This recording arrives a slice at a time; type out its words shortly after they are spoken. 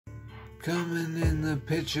Coming in the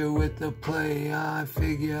picture with the play, I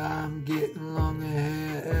figure I'm getting longer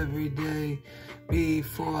hair every day.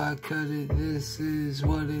 Before I cut it, this is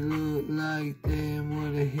what it looked like. Damn,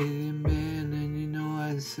 what a hidden band. And you know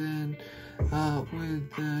I send up with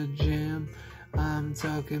the jam. I'm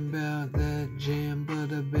talking about that jam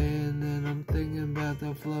butter band, and I'm thinking about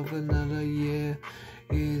the flow for another year.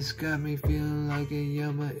 It's got me feeling like a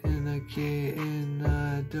yummer in a kid, and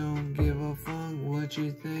I don't give a fuck what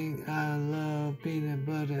you think. I love peanut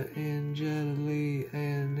butter and jelly,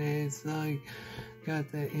 and it's like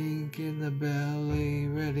got the ink in the belly,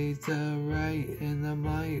 ready to write in the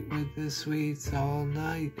mic with the sweets all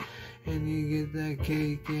night. And you get that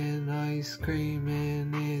cake and ice cream,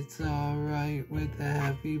 and it's alright with the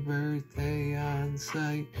happy birthday on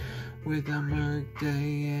site. With a Merc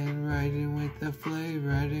day and riding with the flay,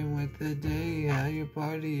 riding with the day. How you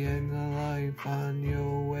party and the life on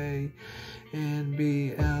your way. And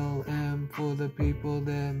BLM for the people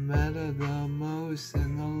that matter the most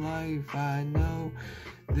in the life. I know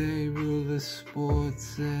they rule the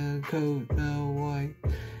sports and coat the white.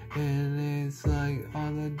 And it's like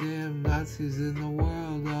all the damn Nazis in the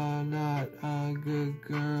world are not good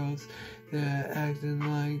girls. They're acting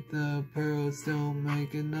like the pearls don't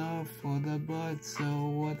make enough for the butt. So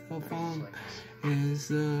what the funk is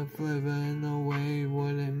the flavor in the way?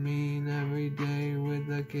 What it mean every day with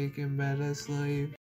the cake and batter slave?